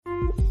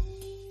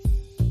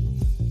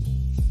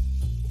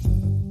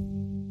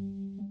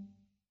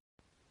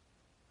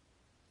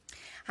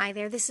Hi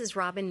there, this is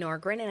Robin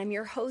Norgren, and I'm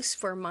your host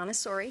for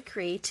Montessori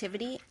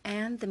Creativity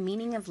and the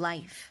Meaning of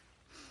Life.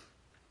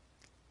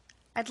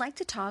 I'd like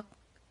to talk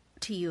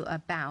to you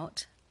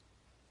about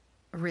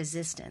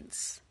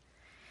resistance,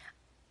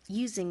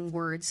 using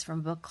words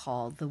from a book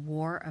called The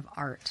War of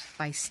Art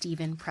by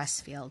Steven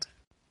Pressfield.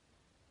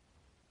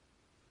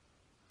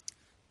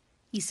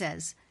 He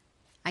says,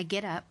 I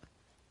get up,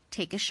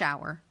 take a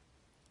shower,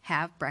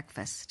 have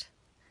breakfast.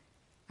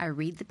 I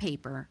read the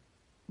paper,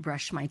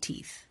 brush my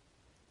teeth.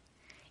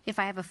 If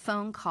I have a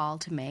phone call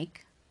to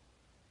make,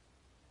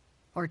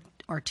 or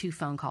 2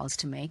 phone calls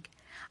to make,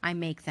 I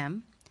make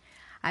them.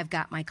 I've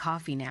got my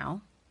coffee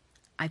now.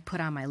 I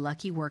put on my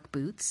lucky work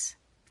boots,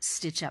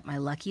 stitch up my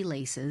lucky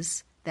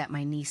laces that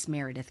my niece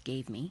Meredith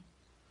gave me.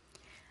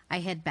 I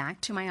head back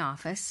to my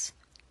office,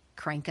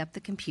 crank up the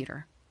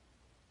computer.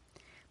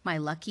 My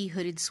lucky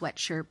hooded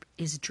sweatshirt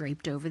is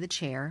draped over the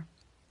chair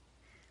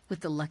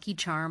with the lucky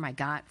charm I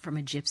got from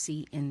a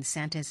gypsy in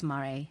Santes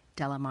Mare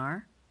de la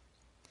Mar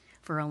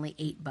for only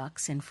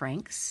 $8 in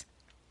francs.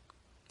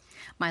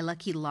 My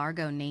lucky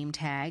Largo name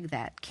tag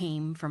that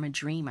came from a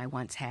dream I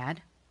once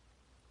had.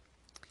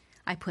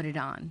 I put it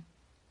on.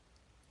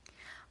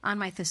 On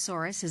my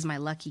thesaurus is my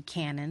lucky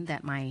cannon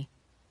that my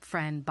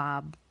friend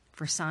Bob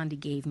Versandi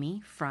gave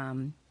me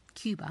from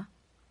Cuba.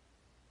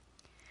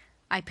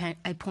 I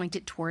point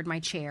it toward my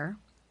chair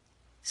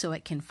so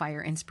it can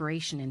fire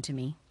inspiration into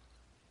me.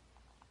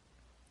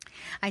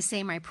 I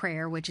say my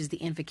prayer, which is the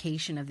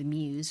invocation of the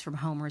muse from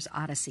Homer's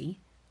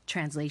Odyssey,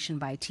 translation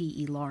by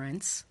T.E.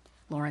 Lawrence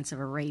of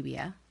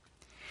Arabia,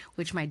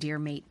 which my dear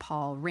mate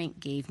Paul Rink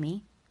gave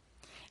me,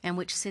 and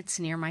which sits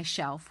near my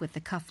shelf with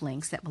the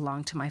cufflinks that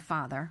belong to my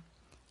father,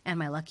 and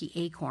my lucky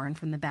acorn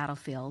from the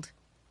battlefield.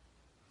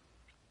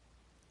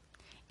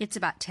 It's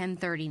about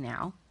 10:30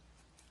 now.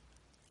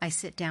 I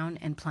sit down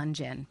and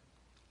plunge in.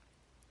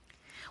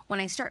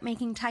 When I start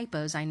making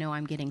typos, I know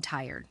I'm getting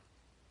tired.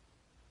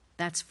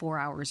 That's 4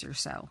 hours or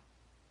so.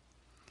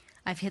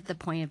 I've hit the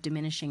point of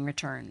diminishing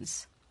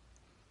returns.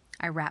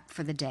 I wrap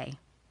for the day.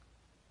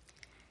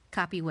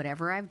 Copy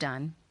whatever I've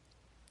done.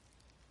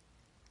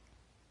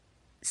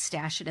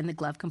 Stash it in the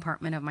glove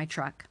compartment of my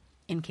truck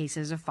in case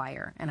there's a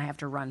fire and I have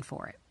to run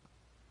for it.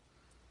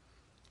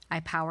 I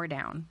power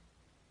down.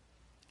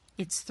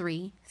 It's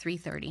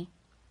 3:30.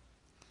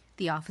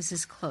 The office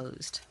is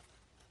closed.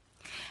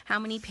 How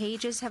many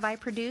pages have I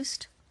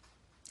produced?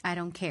 I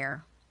don't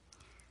care.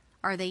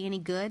 Are they any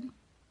good?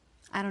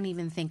 I don't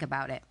even think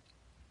about it.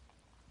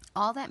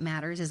 All that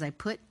matters is I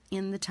put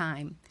in the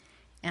time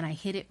and I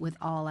hit it with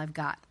all I've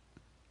got.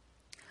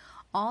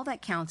 All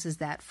that counts is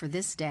that for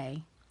this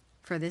day,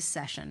 for this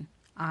session,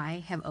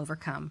 I have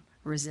overcome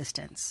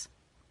resistance.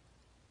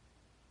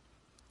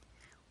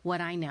 What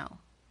I know.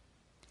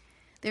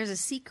 There's a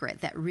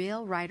secret that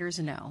real writers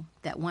know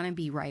that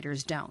wannabe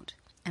writers don't,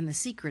 and the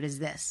secret is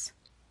this.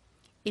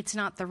 It's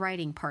not the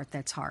writing part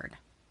that's hard.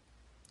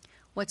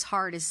 What's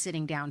hard is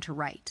sitting down to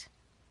write.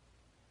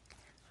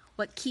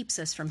 What keeps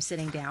us from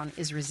sitting down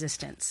is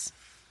resistance.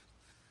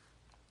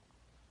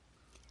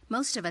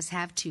 Most of us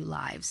have 2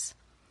 lives,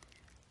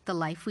 the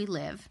life we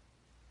live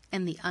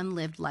and the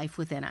unlived life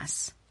within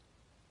us.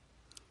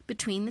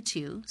 Between the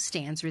 2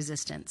 stands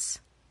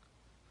resistance.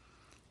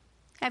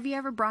 Have you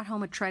ever brought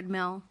home a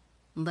treadmill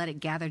and let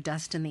it gather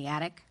dust in the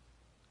attic?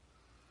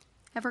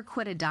 Ever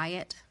quit a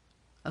diet,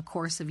 a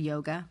course of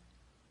yoga,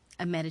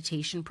 a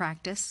meditation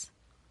practice?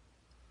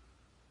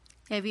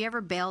 Have you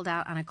ever bailed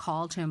out on a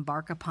call to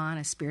embark upon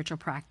a spiritual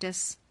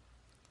practice?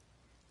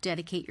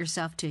 Dedicate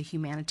yourself to a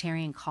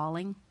humanitarian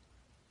calling?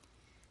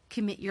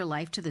 Commit your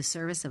life to the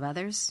service of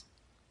others?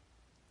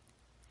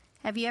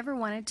 Have you ever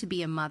wanted to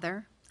be a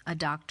mother, a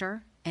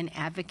doctor, an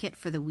advocate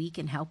for the weak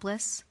and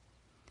helpless?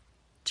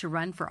 To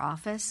run for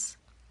office?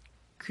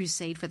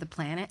 Crusade for the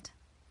planet?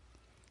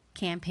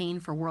 Campaign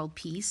for world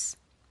peace?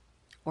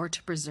 Or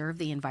to preserve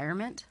the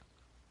environment?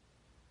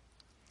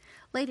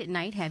 Late at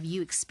night, have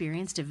you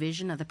experienced a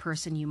vision of the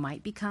person you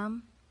might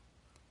become?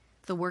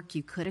 The work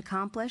you could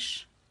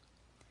accomplish?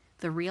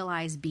 The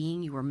realized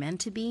being you were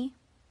meant to be?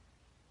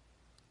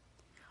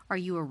 Are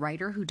you a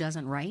writer who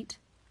doesn't write?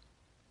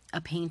 A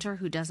painter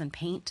who doesn't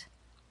paint?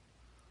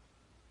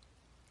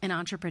 An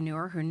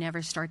entrepreneur who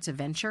never starts a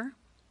venture?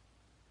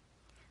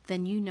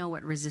 Then you know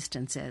what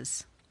resistance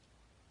is.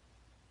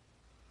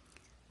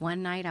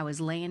 One night I was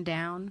laying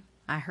down.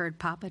 I heard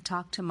Papa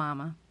talk to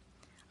Mama.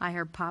 I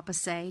heard Papa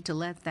say to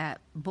let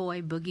that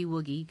boy boogie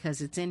woogie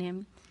 'cause it's in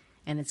him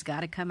and it's got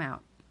to come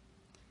out.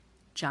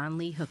 John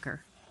Lee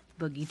Hooker,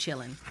 Boogie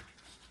Chillin'.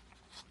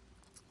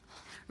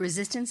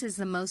 Resistance is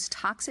the most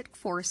toxic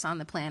force on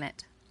the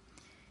planet.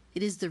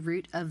 It is the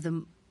root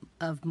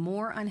of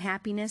more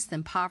unhappiness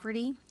than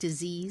poverty,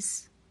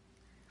 disease.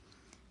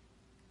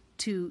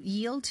 To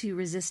yield to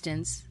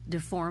resistance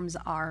deforms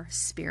our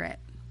spirit.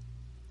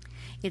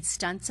 It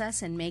stunts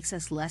us and makes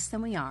us less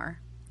than we are,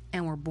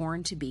 and we're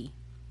born to be.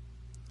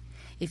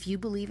 If you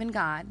believe in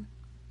God,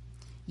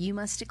 you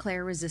must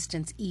declare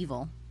resistance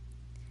evil,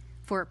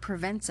 for it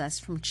prevents us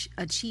from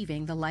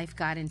achieving the life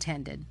God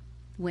intended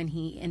when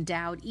He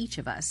endowed each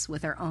of us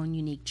with our own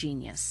unique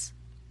genius.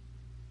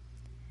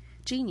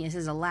 Genius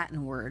is a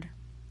Latin word.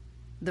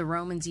 The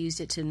Romans used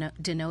it to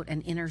denote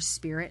an inner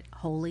spirit,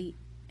 holy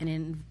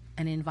and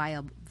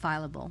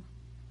inviolable,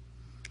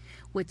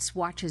 which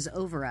watches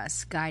over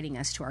us, guiding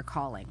us to our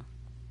calling.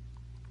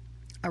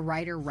 A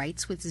writer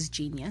writes with his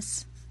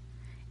genius.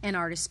 An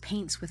artist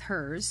paints with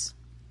hers.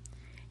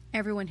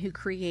 Everyone who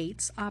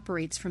creates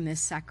operates from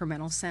this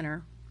sacramental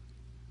center.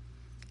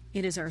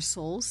 It is our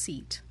soul's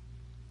seat,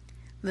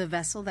 the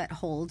vessel that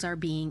holds our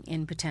being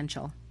in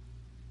potential.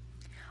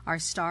 Our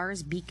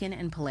stars, Beacon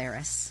and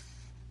Polaris.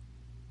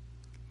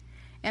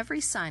 Every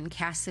sun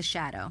casts a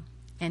shadow,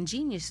 and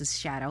genius's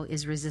shadow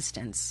is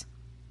resistance.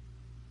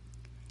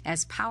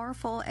 As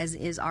powerful as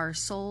is our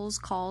soul's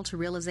call to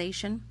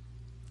realization,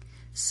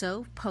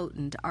 so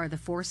potent are the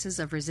forces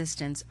of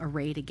resistance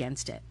arrayed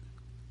against it.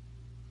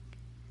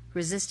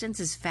 Resistance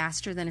is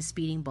faster than a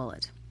speeding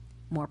bullet,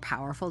 more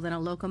powerful than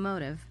a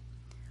locomotive,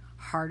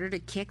 harder to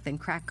kick than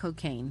crack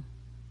cocaine.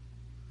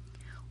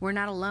 We're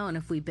not alone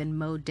if we've been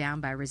mowed down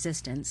by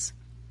resistance.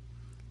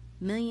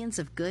 Millions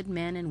of good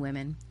men and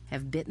women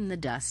have bitten the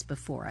dust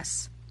before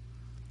us.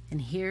 And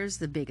here's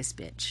the biggest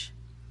bitch.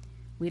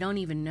 We don't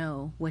even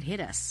know what hit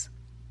us.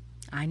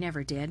 I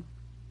never did.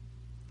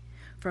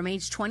 From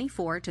age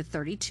 24 to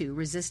 32,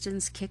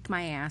 resistance kicked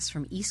my ass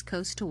from East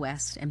Coast to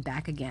West and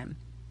back again.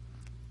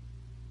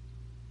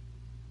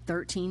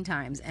 13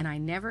 times, and I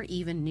never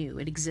even knew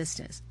it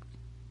existed.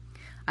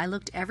 I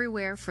looked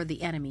everywhere for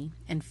the enemy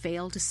and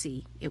failed to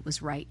see it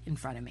was right in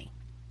front of me.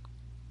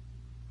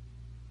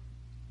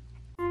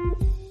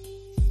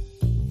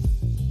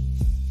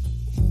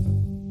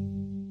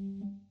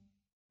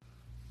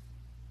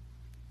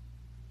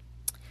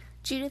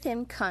 Judith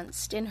M.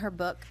 Kunst, in her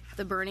book,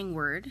 The Burning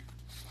Word,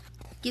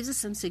 gives us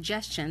some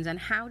suggestions on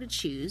how to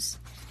choose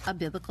a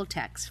biblical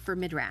text for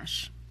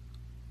Midrash.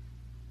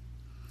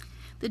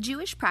 The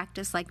Jewish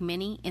practice, like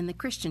many in the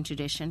Christian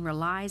tradition,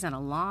 relies on a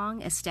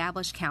long,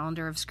 established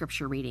calendar of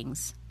scripture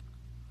readings.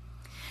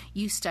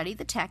 You study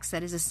the text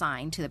that is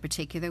assigned to the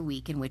particular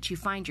week in which you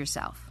find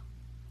yourself.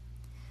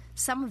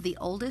 Some of the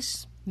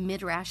oldest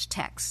Midrash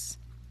texts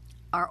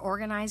are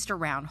organized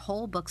around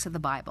whole books of the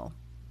Bible.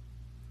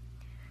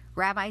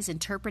 Rabbis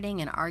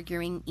interpreting and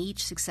arguing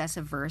each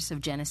successive verse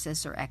of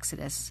Genesis or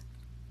Exodus.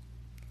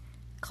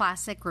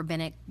 Classic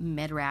rabbinic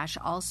Midrash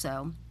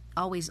also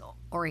always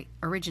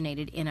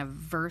originated in a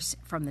verse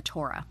from the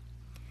Torah,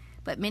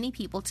 but many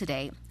people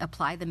today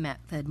apply the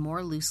method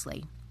more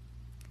loosely,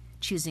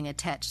 choosing a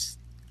text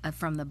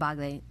from the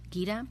Bhagavad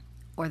Gita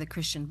or the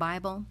Christian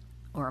Bible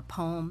or a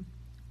poem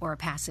or a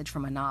passage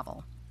from a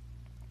novel.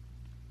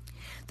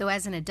 Though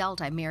as an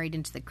adult I married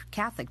into the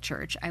Catholic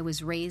Church, I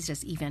was raised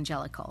as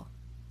evangelical.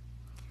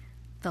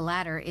 The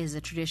latter is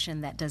a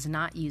tradition that does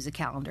not use a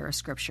calendar of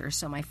scripture,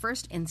 so my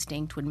first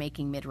instinct when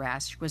making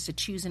Midrash was to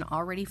choose an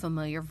already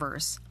familiar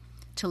verse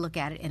to look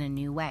at it in a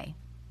new way.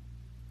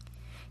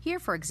 Here,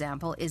 for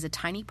example, is a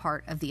tiny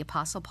part of the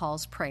Apostle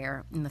Paul's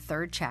prayer in the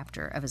 3rd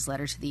chapter of his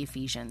letter to the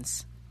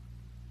Ephesians.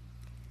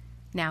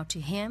 Now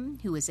to him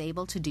who is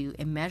able to do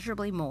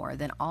immeasurably more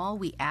than all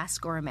we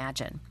ask or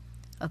imagine,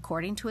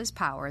 according to his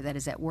power that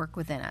is at work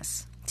within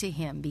us, to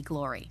him be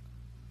glory.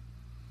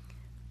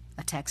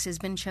 A text has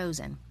been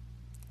chosen.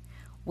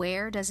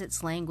 Where does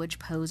its language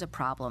pose a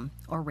problem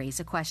or raise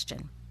a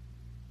question?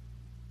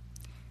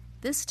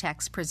 This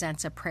text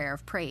presents a prayer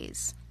of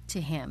praise, to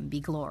him be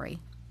glory,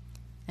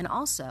 and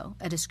also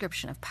a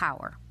description of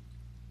power.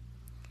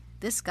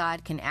 This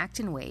God can act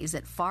in ways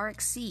that far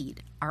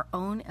exceed our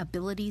own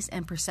abilities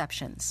and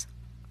perceptions.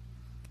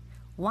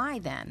 Why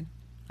then,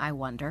 I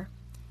wonder,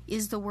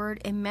 is the word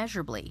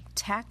immeasurably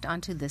tacked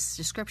onto this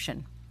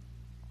description?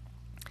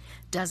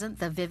 Doesn't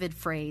the vivid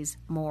phrase,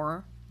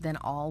 more than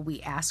all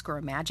we ask or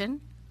imagine,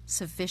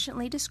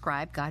 sufficiently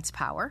describe God's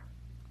power?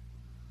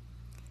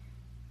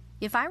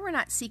 If I were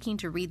not seeking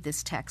to read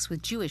this text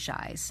with Jewish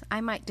eyes,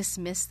 I might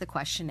dismiss the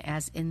question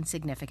as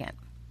insignificant.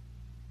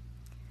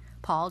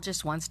 Paul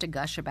just wants to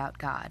gush about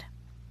God.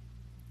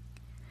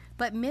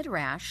 But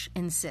Midrash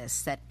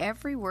insists that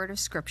every word of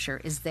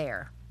Scripture is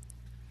there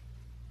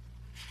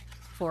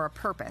for a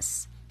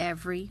purpose.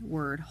 Every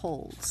word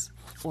holds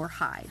or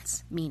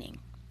hides meaning.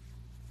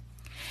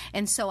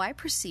 And so I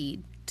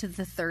proceed to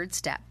the 3rd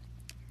step,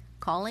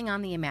 calling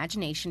on the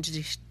imagination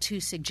to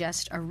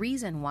suggest a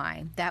reason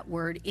why that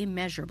word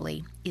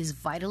immeasurably is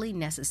vitally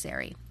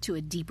necessary to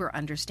a deeper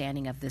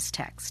understanding of this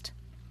text.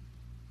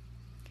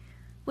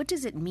 What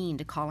does it mean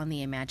to call on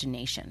the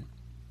imagination?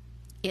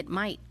 It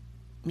might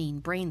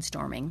mean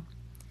brainstorming,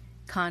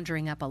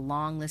 conjuring up a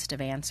long list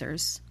of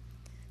answers,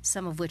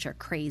 some of which are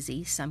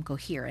crazy, some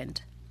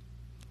coherent.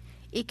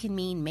 It can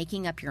mean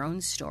making up your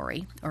own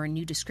story or a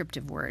new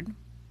descriptive word.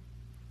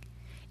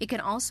 It can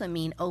also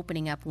mean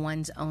opening up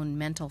one's own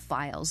mental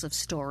files of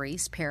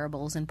stories,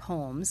 parables, and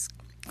poems,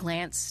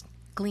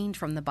 gleaned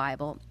from the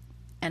Bible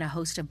and a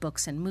host of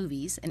books and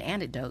movies and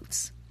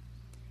anecdotes,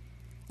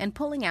 and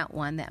pulling out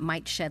one that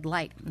might shed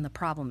light on the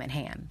problem at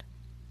hand.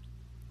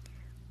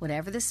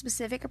 Whatever the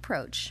specific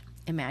approach,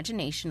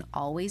 imagination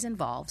always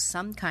involves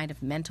some kind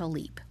of mental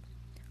leap,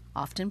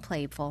 often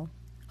playful,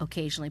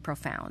 occasionally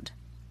profound.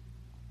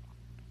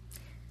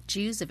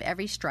 Jews of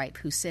every stripe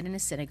who sit in a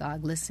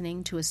synagogue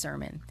listening to a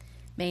sermon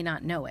may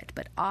not know it,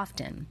 but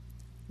often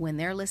when what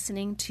they're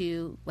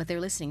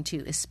listening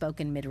to is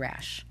spoken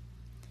midrash.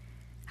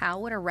 How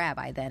would a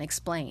rabbi then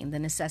explain the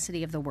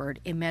necessity of the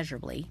word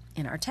immeasurably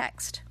in our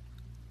text?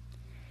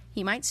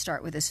 He might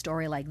start with a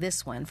story like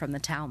this one from the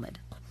Talmud.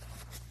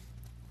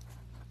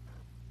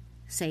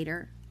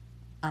 Seder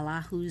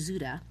Allahu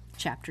Zuda,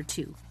 chapter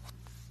 2.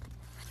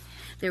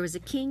 There was a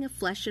king of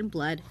flesh and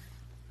blood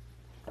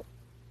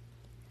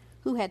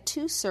who had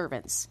 2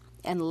 servants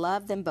and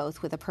loved them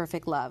both with a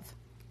perfect love.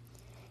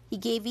 He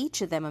gave each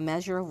of them a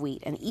measure of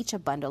wheat and each a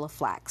bundle of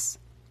flax.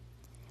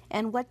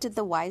 And what did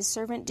the wise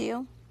servant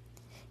do?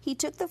 He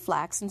took the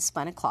flax and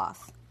spun a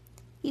cloth.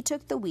 He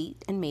took the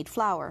wheat and made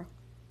flour.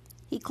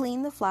 He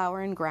cleaned the flour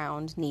and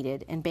ground,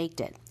 kneaded, and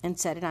baked it, and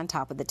set it on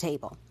top of the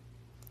table.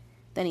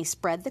 Then he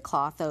spread the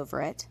cloth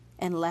over it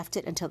and left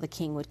it until the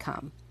king would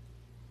come.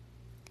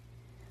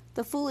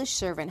 The foolish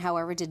servant,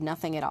 however, did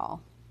nothing at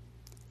all.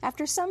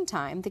 After some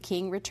time, the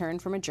king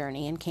returned from a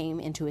journey and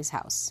came into his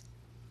house.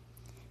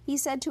 He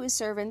said to his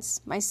servants,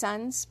 "My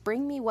sons,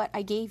 bring me what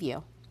I gave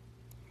you."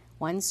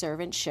 One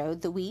servant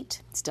showed the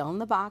wheat, still in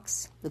the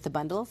box, with the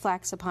bundle of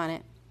flax upon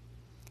it.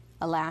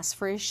 Alas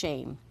for his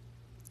shame!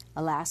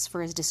 Alas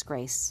for his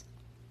disgrace!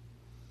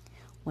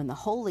 When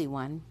the Holy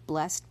One,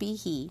 blessed be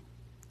He,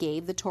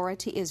 gave the Torah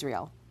to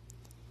Israel,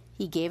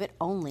 He gave it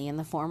only in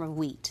the form of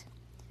wheat,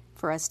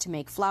 for us to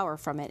make flour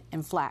from it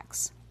and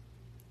flax,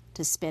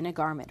 to spin a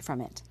garment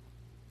from it.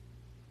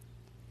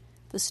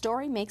 The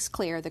story makes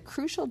clear the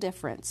crucial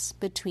difference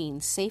between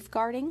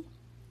safeguarding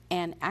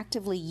and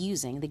actively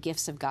using the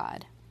gifts of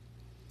God.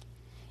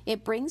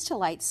 It brings to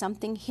light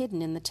something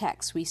hidden in the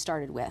text we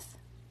started with.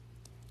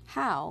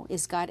 How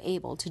is God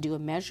able to do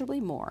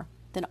immeasurably more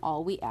than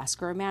all we ask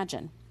or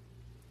imagine?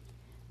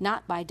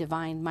 Not by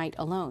divine might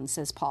alone,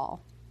 says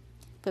Paul,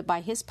 but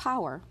by His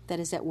power that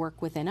is at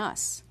work within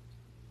us.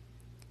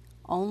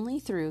 Only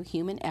through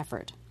human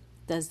effort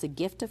does the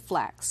gift of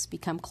flax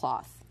become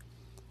cloth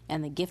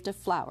and the gift of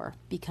flour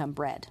become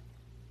bread.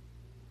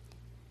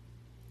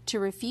 To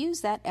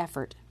refuse that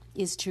effort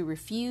is to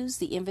refuse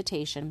the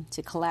invitation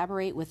to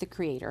collaborate with the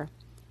Creator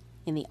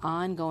in the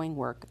ongoing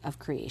work of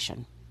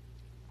creation.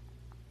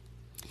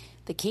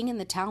 The king in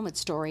the Talmud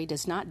story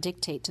does not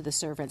dictate to the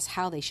servants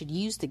how they should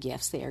use the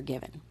gifts they are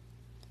given.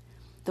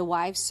 The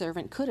wise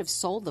servant could have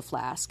sold the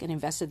flask and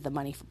invested the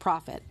money for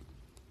profit,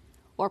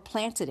 or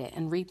planted it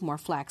and reaped more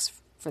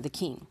flax for the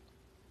king.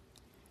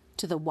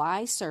 To the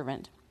wise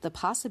servant, the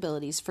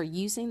possibilities for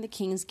using the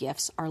king's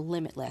gifts are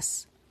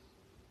limitless,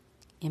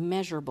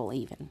 immeasurable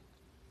even.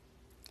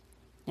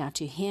 Now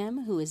to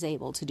Him who is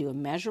able to do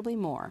immeasurably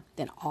more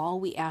than all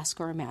we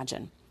ask or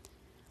imagine,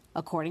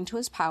 according to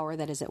His power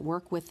that is at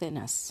work within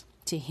us,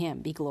 to Him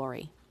be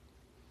glory.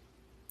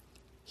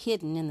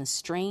 Hidden in the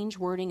strange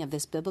wording of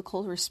this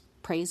biblical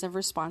praise of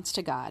response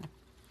to God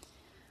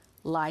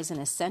lies an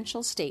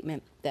essential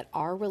statement that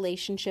our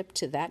relationship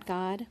to that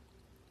God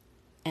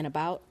and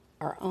about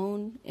our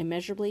own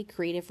immeasurably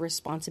creative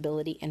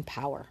responsibility and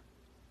power.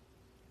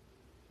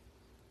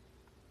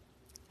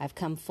 I've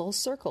come full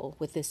circle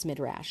with this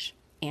midrash,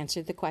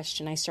 answered the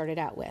question I started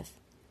out with,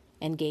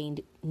 and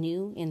gained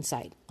new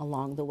insight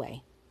along the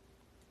way.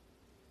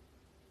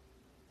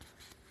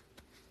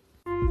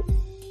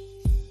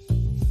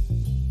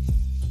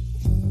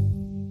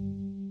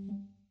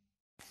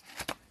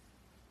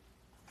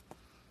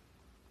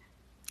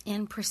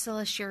 In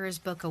Priscilla Schurer's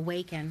book,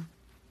 Awaken,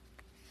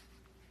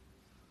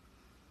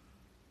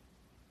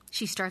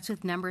 she starts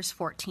with Numbers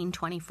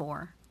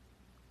 14:24.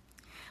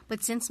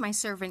 But since my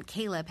servant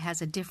Caleb has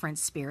a different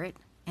spirit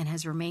and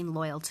has remained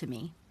loyal to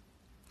me,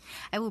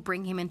 I will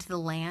bring him into the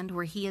land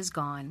where he has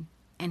gone,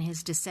 and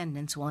his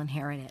descendants will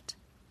inherit it.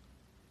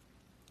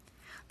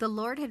 The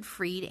Lord had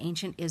freed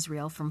ancient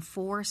Israel from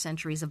 4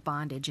 centuries of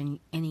bondage in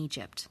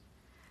Egypt,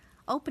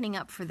 opening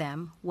up for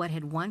them what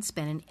had once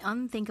been an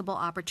unthinkable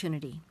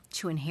opportunity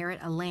to inherit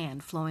a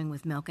land flowing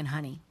with milk and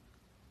honey.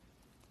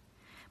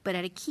 But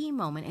at a key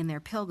moment in their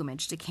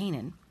pilgrimage to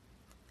Canaan,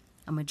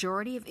 a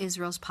majority of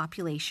Israel's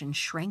population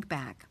shrank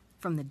back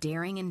from the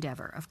daring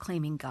endeavor of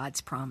claiming God's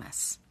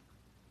promise.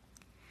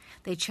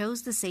 They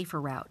chose the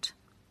safer route,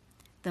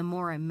 the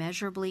more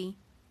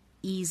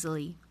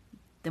easily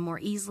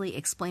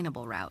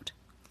explainable route,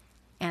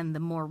 and the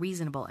more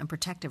reasonable and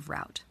protective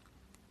route,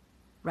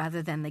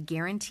 rather than the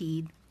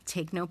guaranteed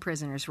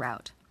take-no-prisoners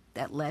route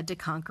that led to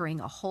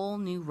conquering a whole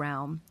new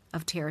realm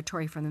of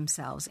territory for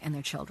themselves and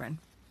their children.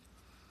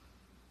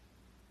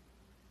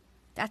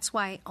 That's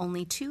why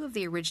only 2 of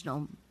the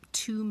original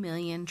 2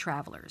 million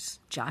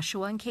travelers,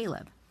 Joshua and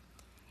Caleb,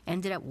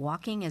 ended up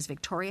walking as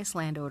victorious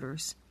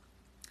landowners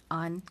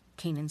on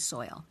Canaan's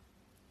soil.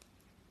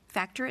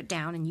 Factor it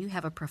down and you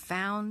have a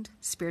profound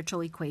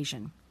spiritual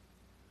equation.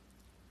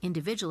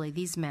 Individually,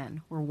 these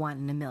men were 1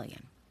 in a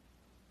million.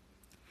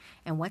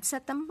 And what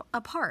set them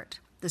apart,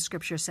 the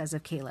scripture says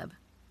of Caleb,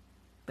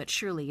 but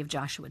surely of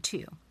Joshua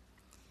too,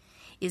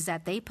 is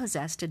that they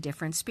possessed a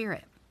different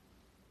spirit.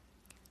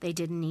 They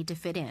didn't need to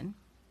fit in.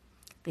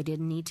 They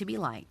didn't need to be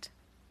liked.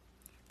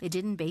 They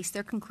didn't base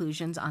their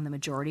conclusions on the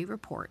majority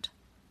report.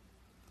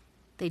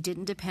 They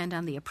didn't depend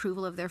on the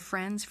approval of their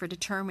friends for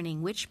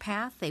determining which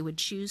path they would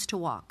choose to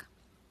walk.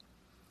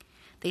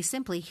 They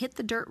simply hit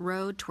the dirt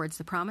road towards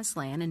the promised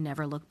land and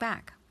never looked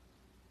back.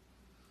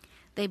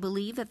 They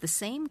believed that the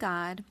same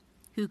God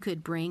who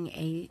could bring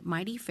a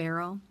mighty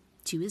Pharaoh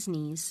to his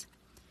knees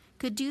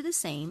could do the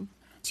same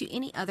to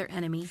any other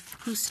enemy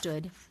who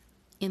stood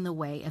in the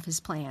way of his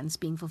plans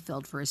being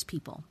fulfilled for his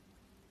people.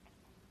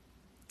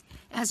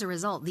 As a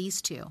result,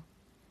 these two,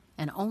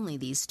 and only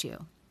these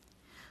two,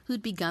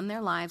 who'd begun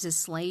their lives as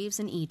slaves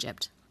in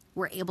Egypt,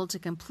 were able to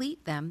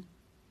complete them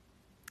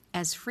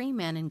as free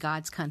men in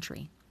God's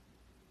country,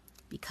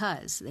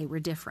 because they were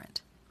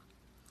different.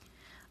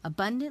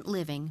 Abundant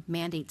living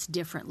mandates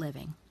different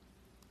living.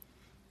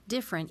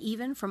 Different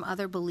even from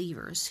other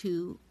believers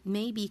who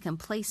may be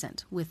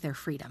complacent with their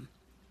freedom,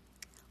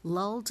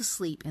 lulled to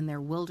sleep in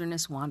their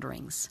wilderness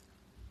wanderings.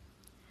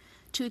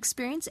 To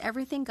experience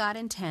everything God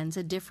intends,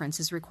 a difference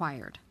is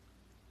required.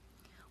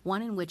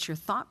 One in which your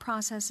thought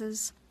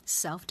processes,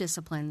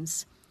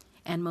 self-disciplines,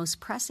 and most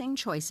pressing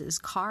choices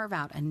carve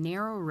out a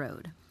narrow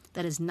road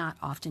that is not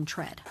often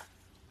tread.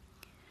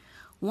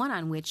 One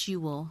on which you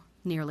will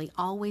nearly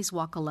always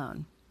walk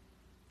alone,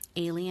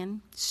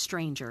 alien,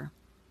 stranger,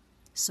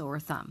 sore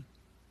thumb.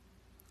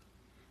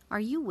 Are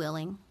you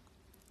willing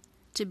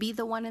to be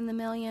the one in the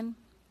million?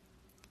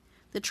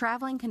 The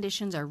traveling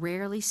conditions are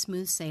rarely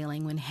smooth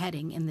sailing when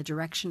heading in the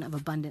direction of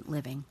abundant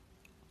living.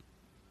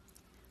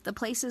 The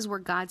places where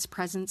God's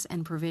presence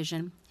and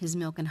provision, his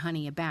milk and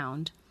honey,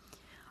 abound,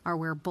 are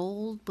where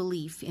bold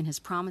belief in his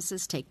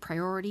promises take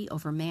priority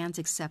over man's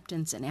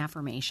acceptance and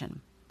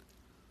affirmation.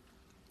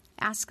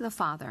 Ask the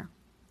Father,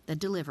 the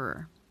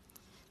Deliverer,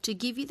 to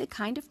give you the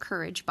kind of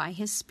courage by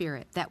his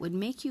Spirit that would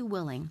make you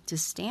willing to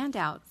stand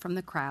out from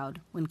the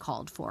crowd when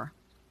called for.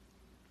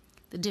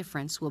 The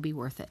difference will be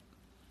worth it.